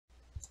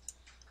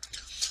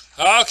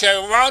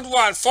Okay, round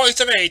 1,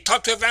 40-8,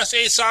 top 2 advance to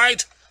each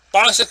side.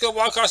 Bottom 6 go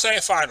wildcard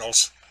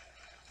semifinals.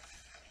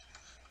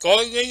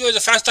 Golden Green is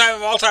the fastest time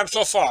of all time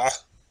so far.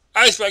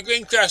 Iceberg,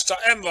 Green Crystal,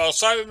 Emerald,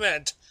 Cyber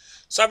Mint,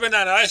 Cyber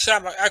Banana, Ice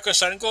Shamrock,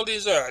 Aquasun, and Gold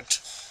Desert.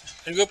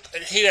 In Group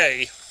Heat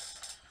A.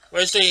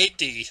 Where's the Heat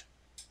D?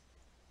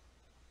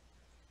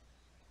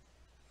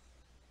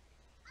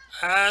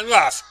 And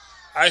Rough.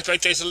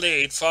 Iceberg takes the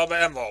lead, followed by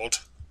Emerald.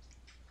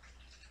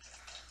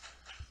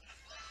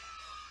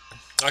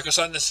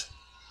 Aquasun is...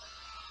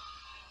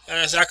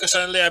 And it's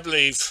Aquasun and Lee, I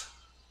believe.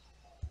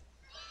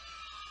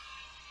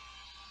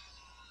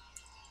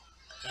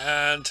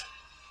 And...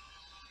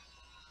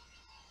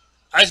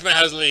 Iceman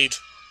has the lead,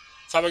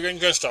 followed by Green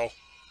Crystal.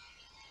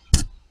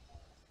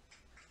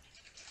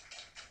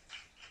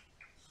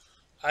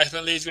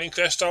 Iceman leads Green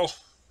Crystal.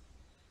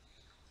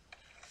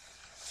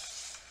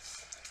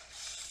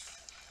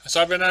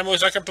 Cyber Banana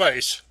moves second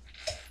place.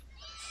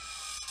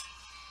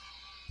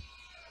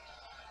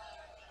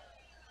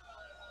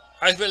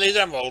 Iceman leads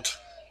Emerald.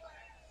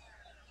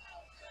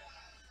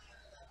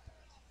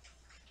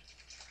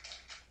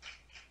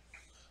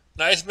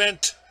 Nice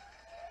Mint.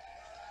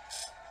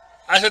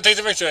 Iceman takes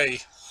the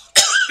victory.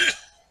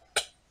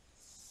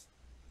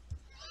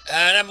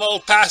 And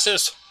Emerald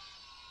passes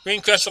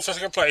Green Crystal for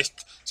second place.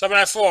 Cyber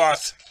Banana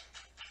fourth.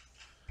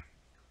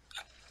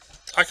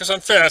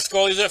 Aquasun fifth.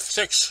 Gold Desert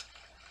 6th.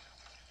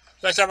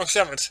 Next time,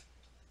 7th.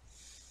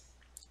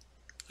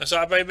 And so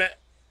I Bay Mint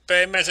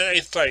in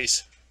 8th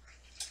place.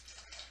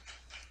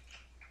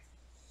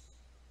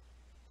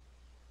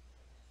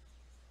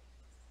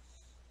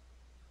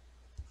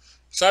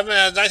 Simon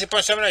has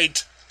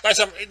 90.78. Next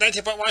time,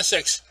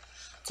 90.16.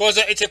 Goes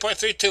at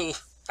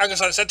 18.32.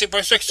 Aquasun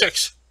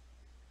 17.66.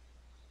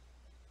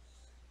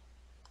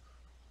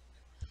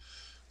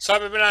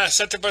 Cyber Banana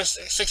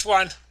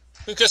 17.61.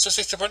 Green Crystal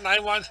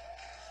 60.91.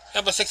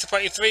 Ember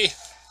 60.83.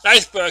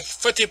 Iceberg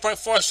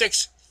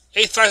 15.46.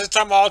 8th fastest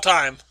time of all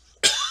time.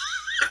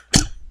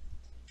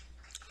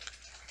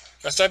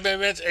 That's Cyber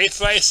Mint 8th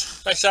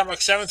place. Next time,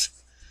 7th.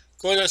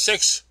 Golden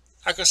 6th.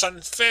 Aquasun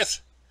 5th.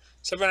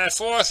 Cyber Banana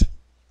 4th.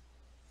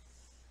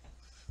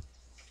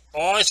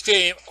 Orange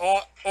Cream,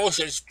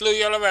 Oceans, Blue,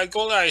 Yellow, Red,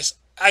 Golden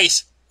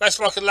Ice, Red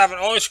Spark 11,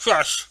 Orange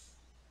Crush.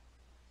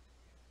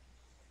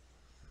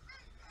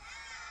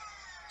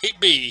 Heat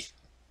B.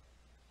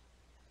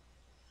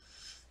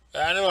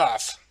 And they're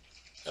off.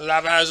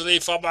 11 has the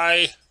lead, followed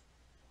by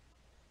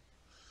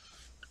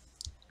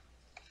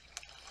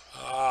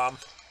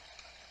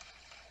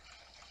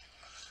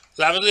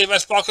Lava lead,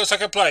 Red Sparkle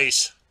second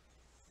place.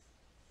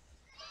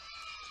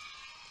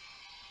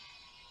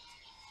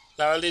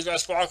 Lava leads Red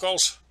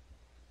Sparkles.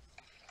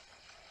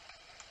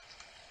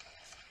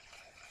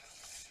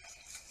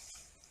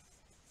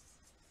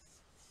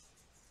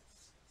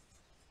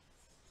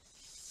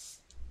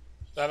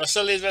 Lava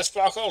still leads Red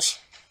Sparkles.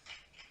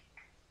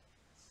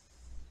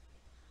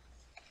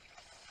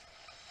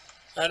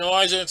 And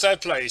Orange in third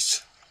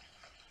place.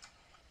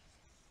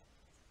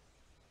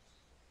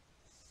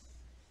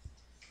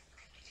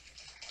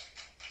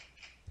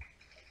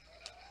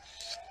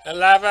 And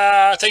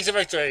Lava takes the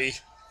victory.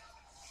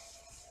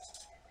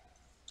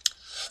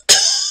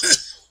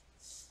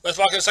 Red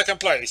Sparkles in second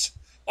place.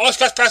 Orange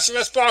Crush passes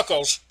Red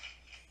Sparkles.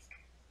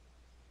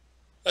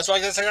 Red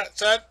Sparkles in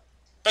third.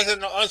 Back to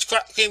the Orange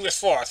Cream gets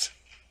fourth.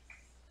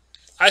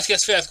 Ice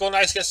gets fifth. Golden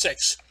Ice gets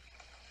sixth.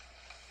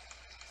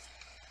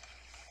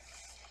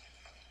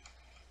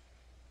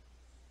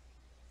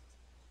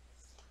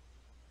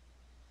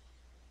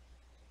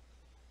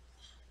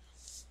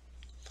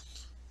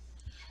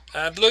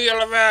 And Blue,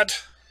 Yellow, Red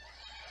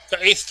got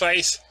 8th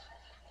place.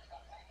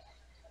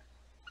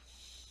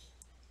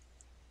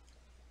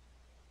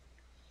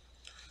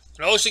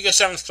 And Ocean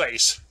gets 7th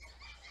place.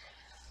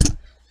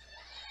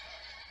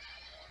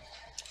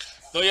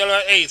 Blue, Yellow,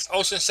 8th.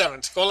 Ocean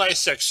 7th. Golden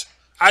Ice 6th.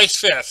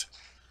 Ice 5th.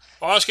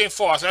 Orange Cream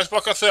 4th. Red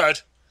Sparkle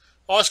 3rd.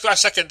 Orange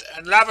Crush 2nd.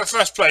 And Lava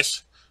 1st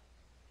place.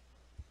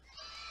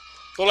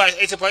 Golden Ice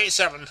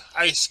 18.87.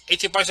 Ice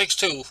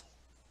 18.62.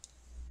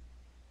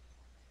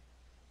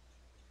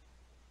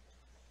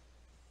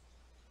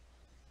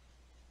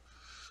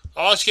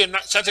 Orange Cream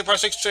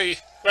 17.63.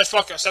 Red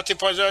Sparkle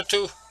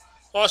 17.02.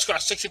 Orange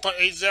Crush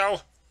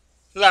 60.80.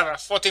 Lava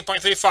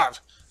 14.35.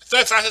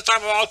 Third fastest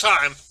time of all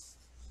time.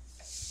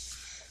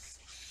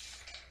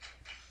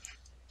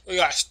 We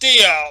got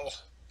Steel,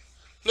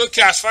 Blue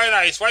Cast, Fire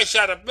Ice, White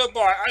Shadow, Blue Boy,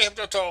 I Have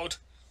No Toad,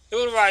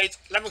 Blue White,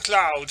 Lemon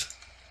Cloud.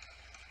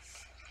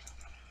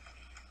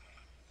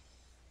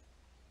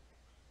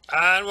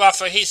 And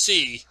Rafa Heat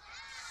C.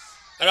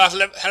 And Rafa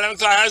Lemon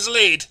Cloud has the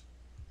lead.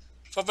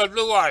 Followed by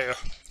Blue Wire.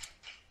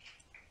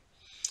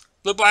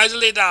 Blue Boy has the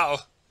lead now.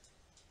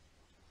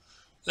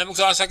 Lemon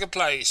Cloud second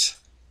place.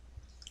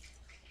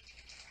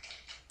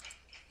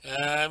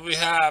 And we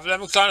have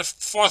Lemon Cloud in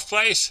 4th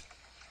place.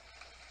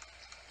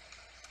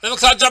 Lemon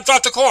Cloud jumped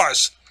off the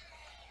course.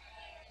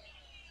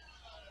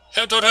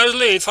 Hamilton has the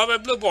lead, followed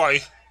by Blue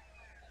Boy.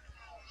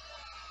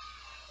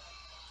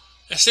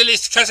 And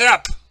Steely's catching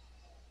up.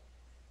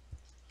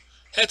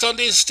 Hamilton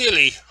leads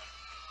Steely.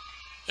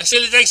 And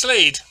Steely takes the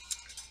lead.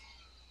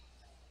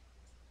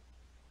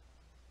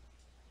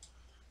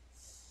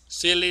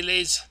 Steely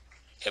leads.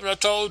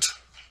 Hypnotoad.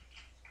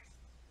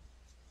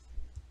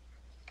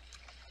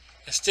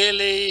 And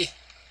Steely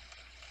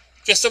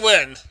gets the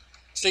win.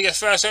 Steely gets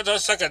first, Hypnotoad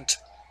second.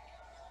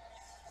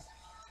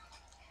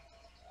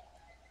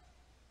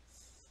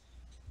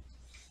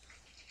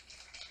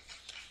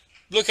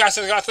 Blue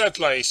Castle got third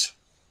place.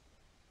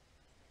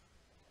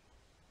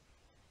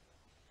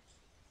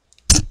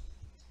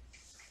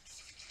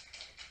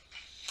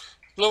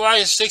 Blue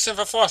Eyes sixth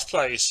for fourth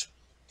place.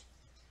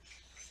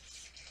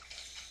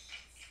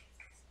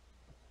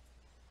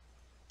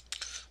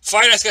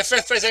 Finance get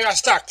fifth place, they got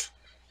stuck.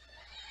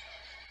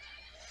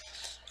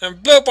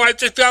 And Blue Boy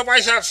just Blue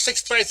Boys have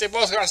sixth place, they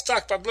both got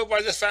stuck, but Blue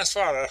Boy just fast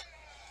farther.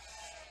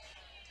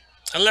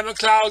 And Lemon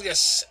Cloud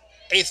gets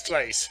eighth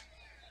place.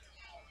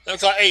 Lemon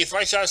Cloud eighth,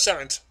 White Shadow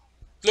seventh.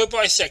 Blue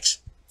Boy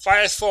sixth,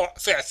 Fire's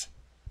fifth,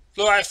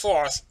 Blue Eye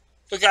fourth,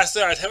 Blue Gas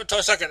third,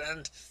 Hypnotoad second,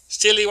 and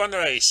Steely won the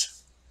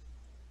race.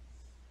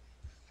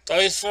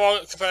 Those four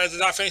competitors did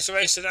not finish the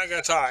race, did not get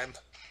a time.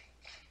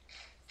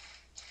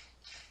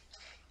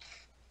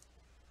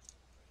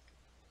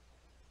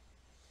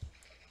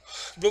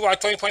 Blue Eye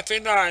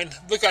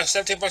 20.39, Blue Gas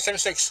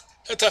 17.76,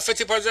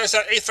 Hypnotoad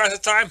 50.07, 8th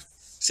fastest time,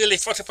 Steely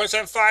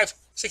 40.75,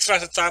 6th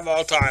fastest time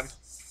all time.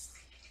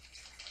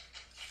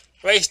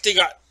 Race they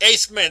got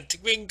Ace Mint,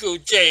 Green Goo,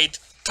 Jade,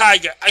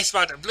 Tiger, Ice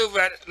Mountain, Blue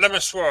Red,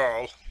 Lemon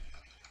Swirl.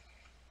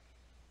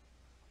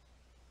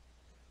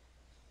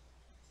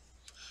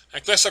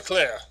 And Crystal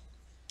Clear.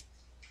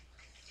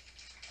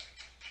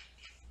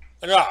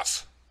 And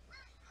off.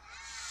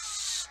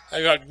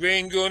 I got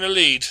Green Goo in the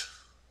lead.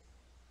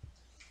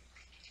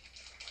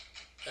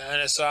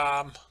 And it's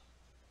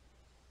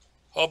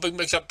whole big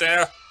mix up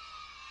there.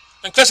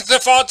 And Crystal Clear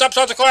falls up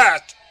towards the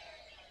quad.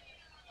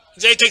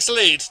 Jade takes the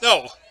lead.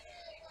 No.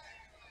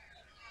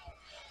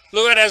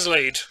 Blue Red has the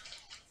lead.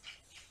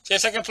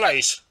 Jade second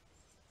place.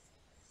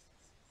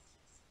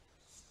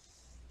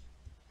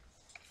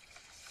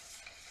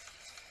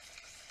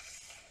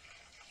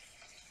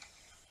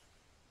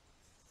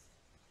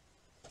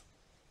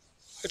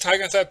 The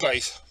Tiger in third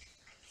place.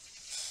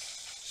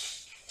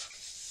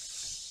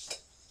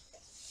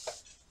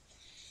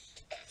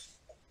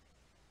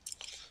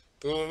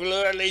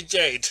 Blue Red leads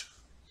Jade.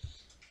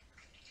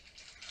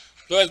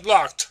 Blue Red's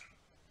blocked.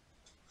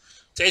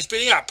 Jade's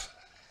beating up.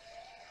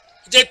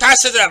 Jade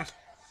passes them.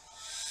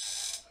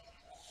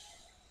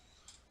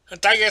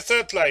 And Tiger in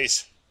third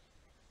place.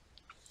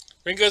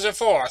 Green goes in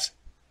fourth.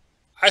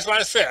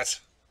 Iceman is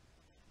fifth.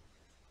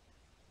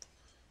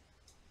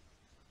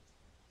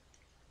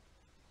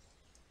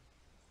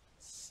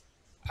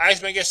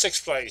 Iceman gets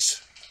sixth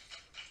place.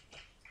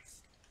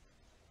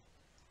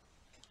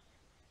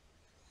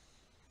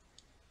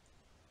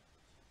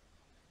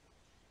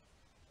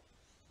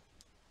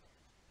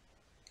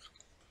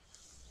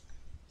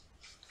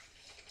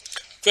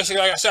 Crystal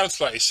got seventh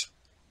place.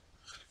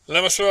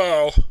 Lemon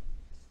Swirl.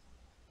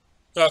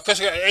 No,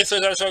 Crystal got eighth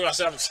place, Lemon Swirl got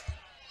seventh.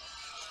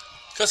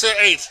 Crystal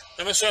got eighth,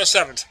 Lemon Swirl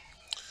seventh.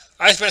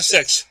 Iceman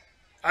sixth.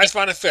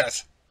 Iceman in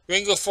fifth.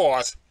 Ringo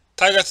fourth.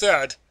 Tiger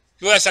third.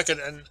 Blue second,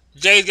 and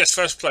Jade gets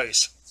first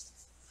place.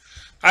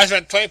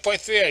 Iceman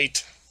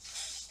 20.38.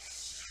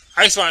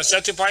 Iceman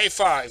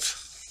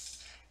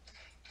 17.85.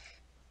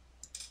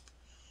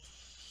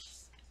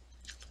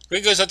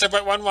 Ringo's at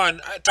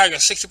 10.11. Tiger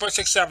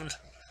 60.67.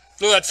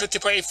 Blue at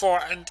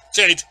 50.84 and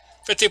Jade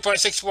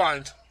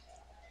 50.61.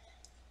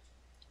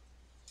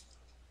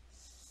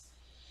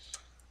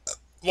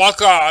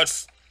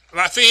 Wildcard.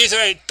 About 3 years of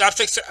 8. Top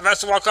 6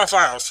 advanced to Wildcard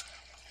Finals.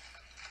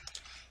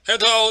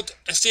 Hypnotoad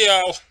and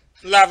Steel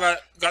Lava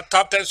got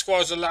top 10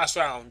 scores in the last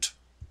round.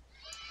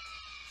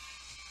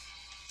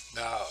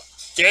 Now,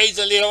 Jade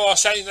and Leo are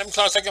sending them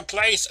close second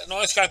place and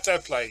Orange Cat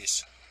third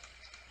place.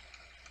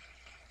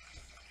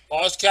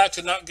 Orange Cat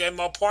did not get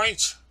more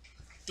points.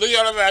 Blue,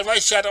 Yellow, Red,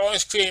 White Shadow,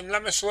 Orange Cream,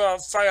 Lemon Swirl,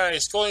 Fire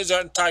Ice, Golden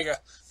Desert, and Tiger,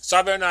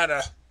 Strawberry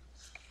Banana.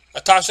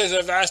 The top 6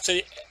 advanced to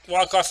the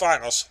Wildcard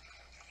Finals.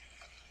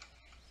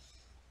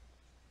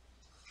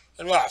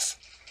 And rough.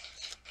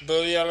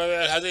 Blue, Yellow,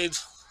 Red has lead,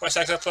 White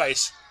Shadow third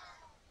place.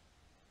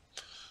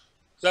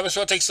 Lemon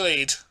Swirl takes the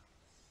lead.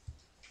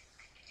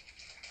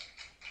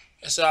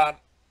 It's Golden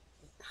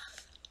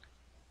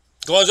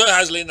Desert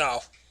has the lead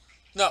now.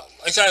 No,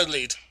 White Shadow has the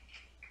lead.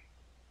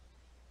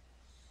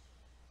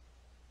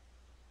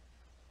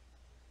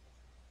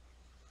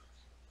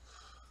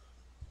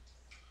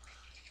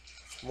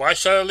 White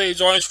Shadow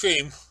leads Orange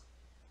Cream.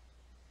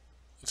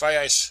 Fire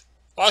Ice.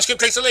 Orange Cream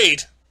takes the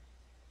lead.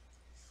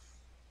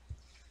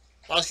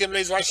 Orange Cream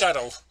leads White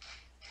Shadow.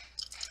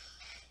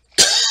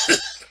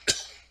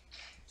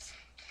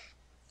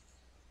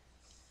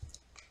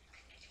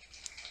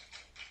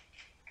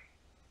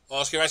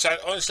 Orange Cream, White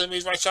Shadow. Orange Cream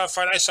leads White Shadow.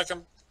 Fire Ice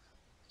second,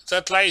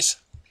 third place.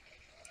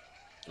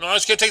 And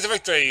Orange Cream takes the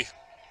victory.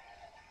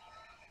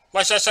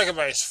 White Shadow second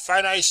place.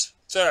 Fire Ice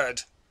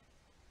third.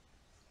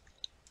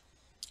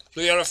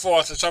 Blue Yellow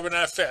fourth and Strawberry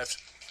Banana fifth.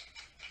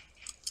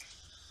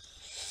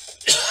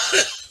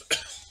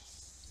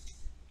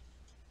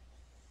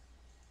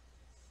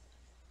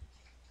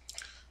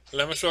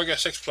 Lemon Sword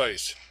gets 6th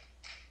place.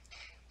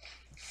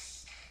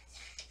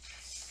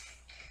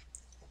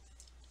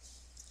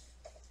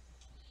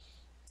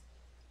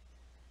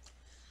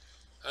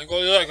 And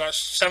Goldilocks got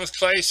 7th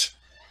place.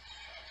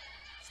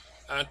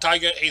 And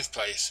Tiger 8th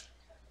place.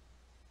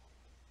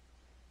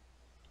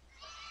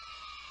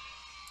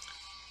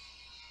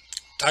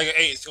 Tiger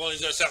 8th,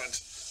 Goldilocks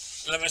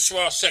 7th. Lemon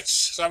Swirl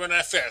 6th, Simon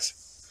 5th.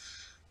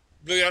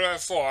 Blue Yellow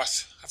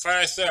 4th,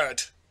 Fire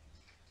 3rd.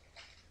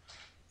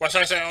 West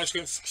Side Orange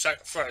Screen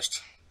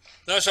 1st.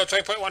 No, so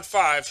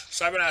 20.15,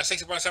 Simon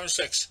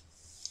 60.76.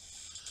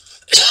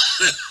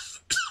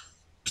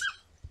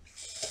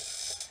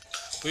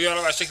 Blue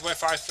Yellow at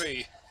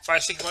 60.53, Fire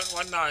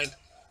 60.19.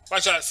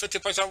 White Side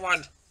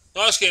 50.71.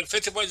 North Skin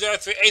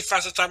 50.03, 8th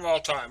fastest time of all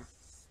time.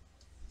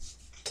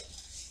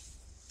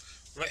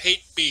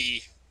 Heat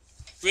B.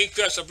 Green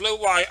Crystal, Blue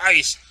White,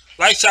 Ice,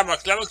 Light Summer,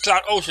 Lemon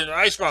Cloud, Ocean, and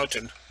Ice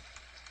Mountain.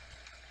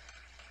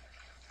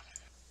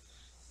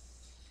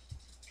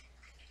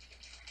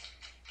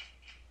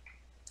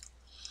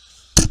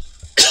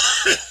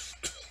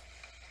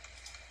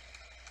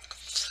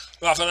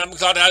 Well, Lemon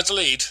Cloud has the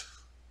lead.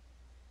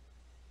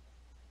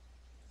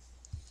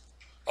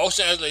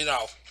 Ocean has the lead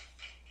now.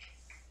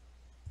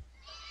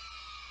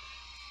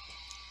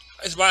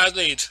 Ice Mountain has the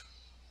lead.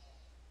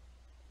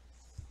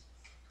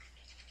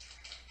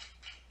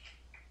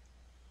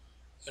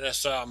 And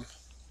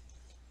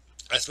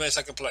that's made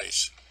 2nd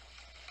place.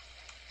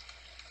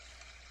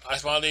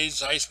 Iceman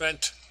leads Ice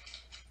Mint.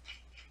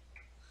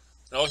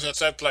 And Ocean at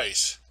 3rd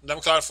place.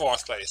 Lemon Cloud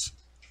 4th place.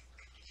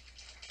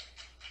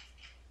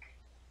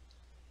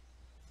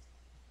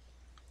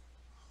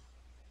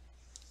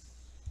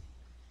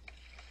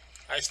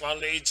 Iceman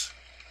leads.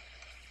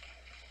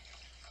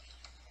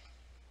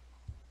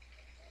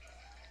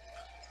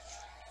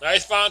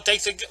 Iceman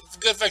takes a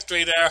good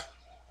victory there.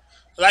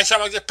 Last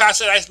time I get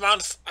past it, Iceman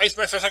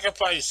for 2nd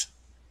place.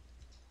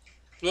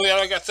 Blue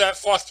Yellow gets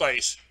 4th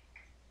place.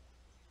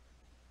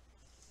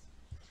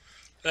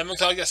 Lemon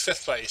Cloud gets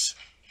 5th place.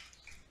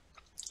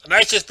 And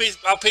Ice just beat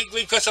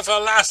Green Crystal for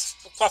the last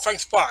qualifying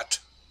spot.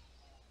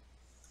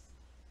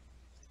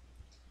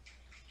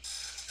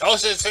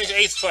 Ocean finished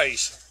 8th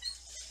place.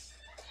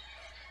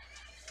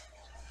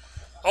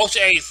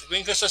 Ocean 8th,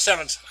 Green Crystal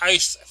 7th,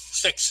 Ice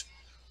 6th,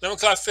 Lemon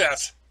Cloud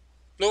 5th,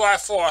 Blue Eye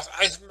 4th,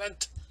 Ice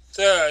Mint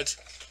 3rd,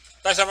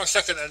 Light Summer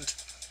 2nd, and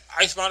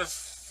Ice Mountain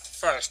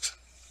 1st.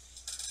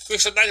 Green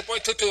Crystal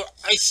 90.22,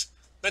 Ice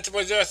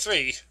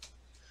 90.03,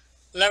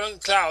 Lemon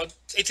Cloud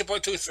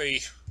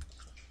 80.23,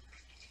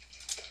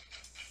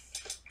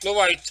 Blue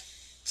White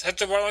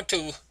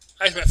 70.12,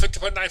 Ice Mint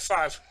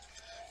 50.95,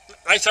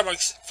 Light Summer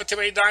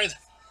 50.89,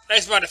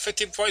 Ice Mountain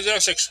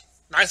 50.06,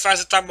 9th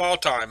fastest time of all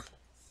time.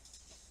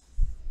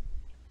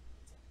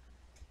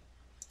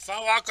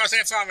 Final Wildcard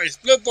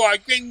Semifinals, Blue Boy,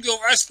 Green Gloom,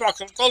 Ice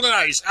Sparkle, Golden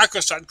Ice,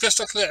 Aqua Sun,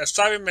 Crystal Clear,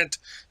 Starry Mint,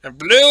 and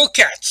Blue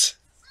Cats.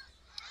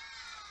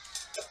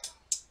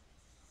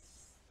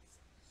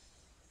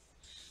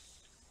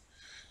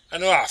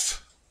 And we're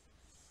off.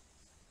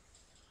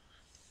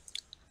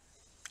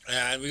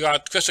 And we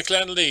got Crystal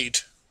Clear in the lead.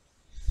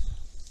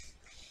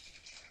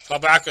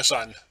 Followed by Aqua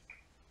Sun.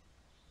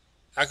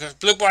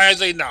 Blue Boy has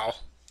the lead now.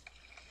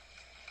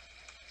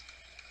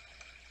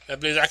 I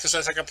believe Aqua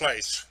Sun 2nd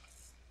place.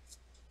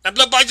 And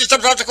Blue Boy just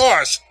jumped off the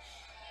course.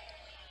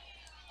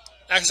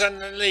 Aqua Sun in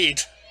the lead.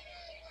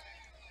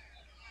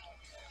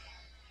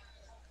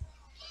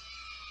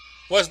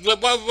 What's Blue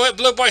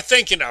Boy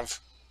thinking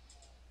of?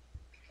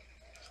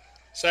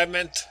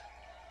 Segment.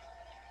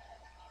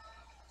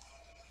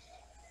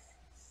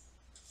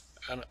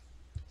 And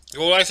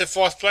Gold Ice in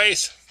 4th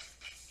place.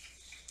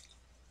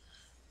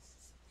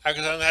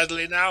 Aqua Sun has the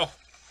lead now.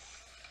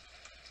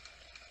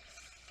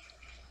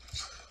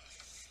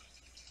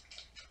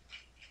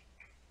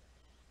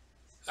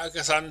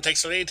 Aqua Sun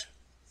takes the lead.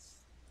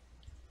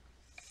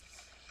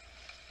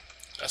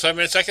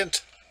 Segment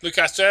 2nd. Blue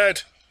Cat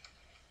 3rd.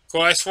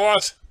 Gold Ice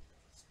 4th.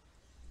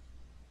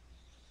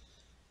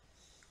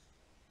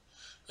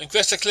 And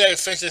Crystal Clear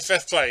finished in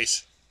 5th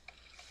place.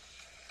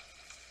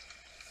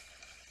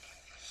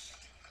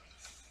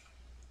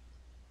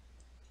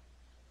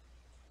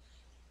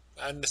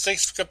 And the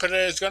 6th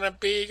competitor is gonna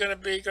be.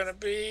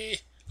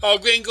 Oh,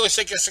 Green Goose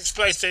gets 6th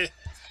place.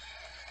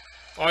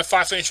 Only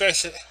 5 finish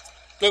race.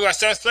 Blue got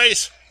 7th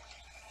place.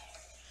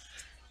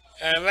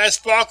 And Red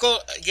Sparkle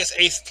gets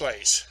 8th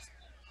place.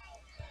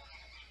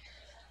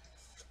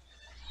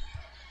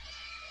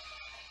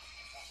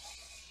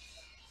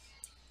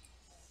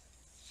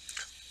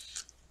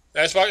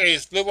 Red Sparkle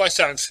 8th, Blue Boy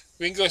 7th,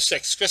 Green Goose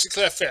 6th, Crystal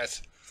Clear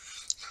 5th.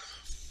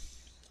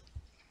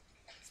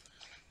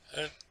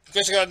 And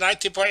Crystal got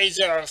 90.80,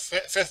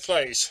 5th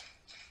place.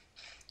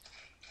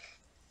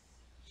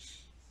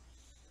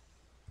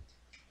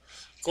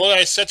 Gold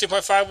Ice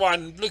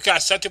 70.51, Blue Cat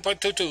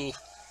 70.22,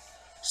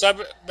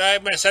 Submarine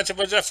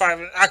 70.05,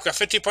 and Aqua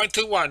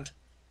 50.21.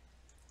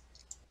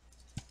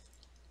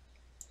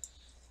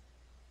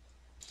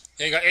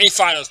 Then you got 8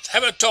 finals: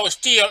 Heaven Toe,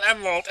 Steel,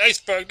 Emerald,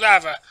 Iceberg,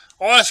 Lava,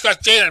 Orange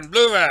Scotch, Jade, and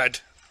Blue Red.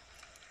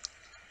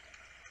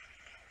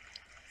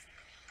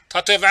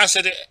 Top 2 advance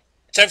to the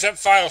championship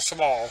finals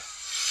tomorrow.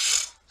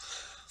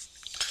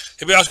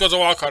 Here we also go to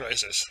wildcard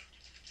races.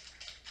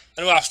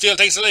 And well, Steel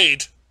takes the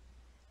lead.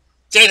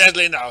 Jade has the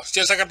lead now.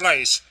 Steel second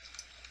place.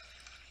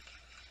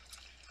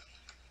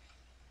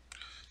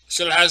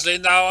 Steel has the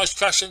lead now. It's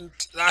Crush in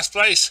last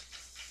place.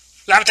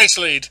 Lava takes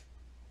the lead.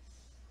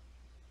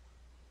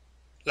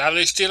 Lava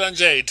leads Steel and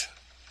Jade.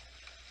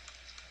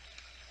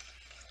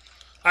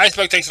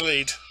 Iceberg takes the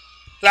lead.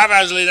 Lava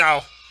has the lead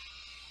now.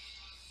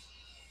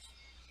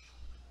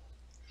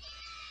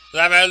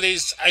 Lava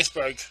leads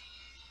Iceberg.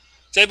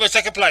 Jade was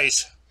second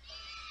place.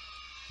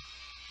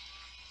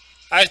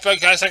 Iceberg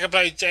has second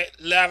place.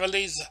 Lava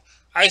leads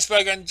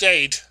Iceberg and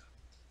Jade.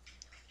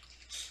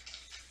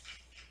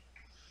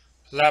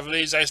 Lava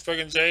leads Iceberg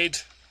and Jade.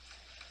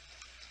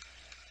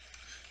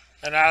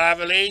 And now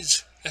Lava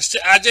leads.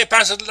 Jade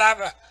passes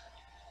Lava.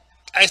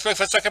 Iceberg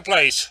for second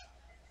place.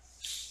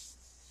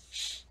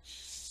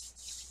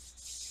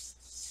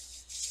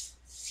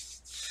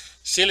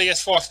 Sealy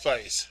gets fourth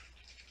place.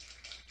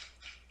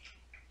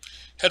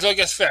 Headroll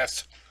gets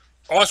fifth.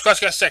 Orange Crush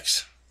gets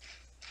sixth.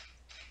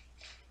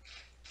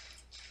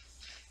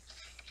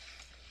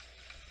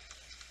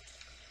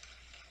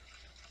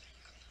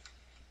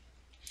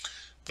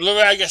 Blue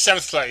Ray gets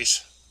seventh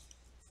place.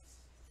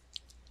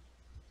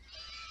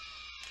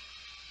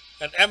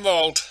 And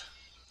Emerald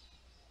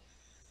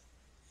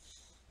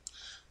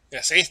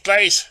gets eighth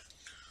place.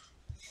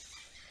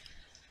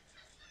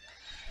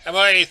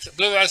 Emerald eighth.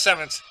 Blue Ray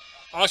seventh.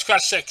 Orange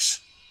Crush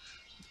sixth.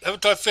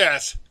 Everton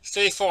fifth.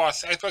 Steady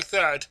fourth. Iceberg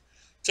third.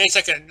 Jade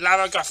second.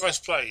 Lava got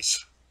first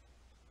place.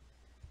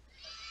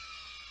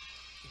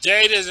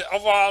 Jade is the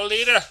overall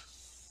leader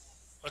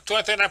with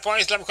 239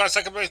 points. Lava got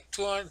second place,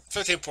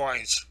 215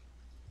 points.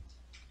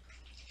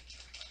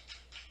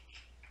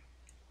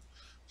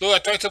 Blue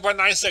at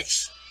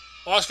 22.96.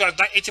 Orange got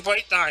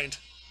 80.89.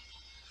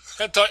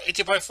 Everton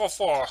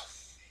 80.44.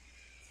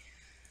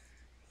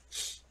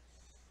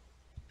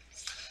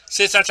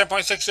 Steady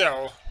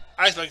 10.60.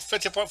 Iceberg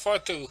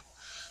 50.42.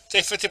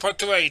 Jade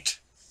 50.28.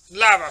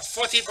 Lava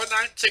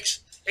 14.96.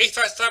 8th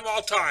fastest time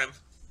all time.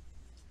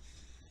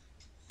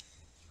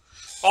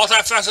 All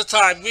time fastest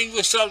time. Green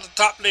was still the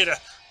top leader.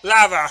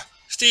 Lava,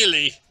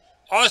 Steely,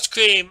 Orange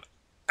Cream,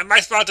 and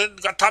Ice Mountain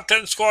got top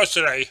 10 scores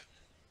today.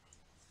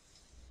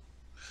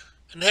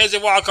 And here's the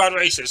wildcard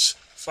races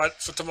for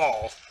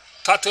tomorrow.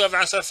 Top 2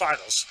 advance to the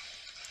finals.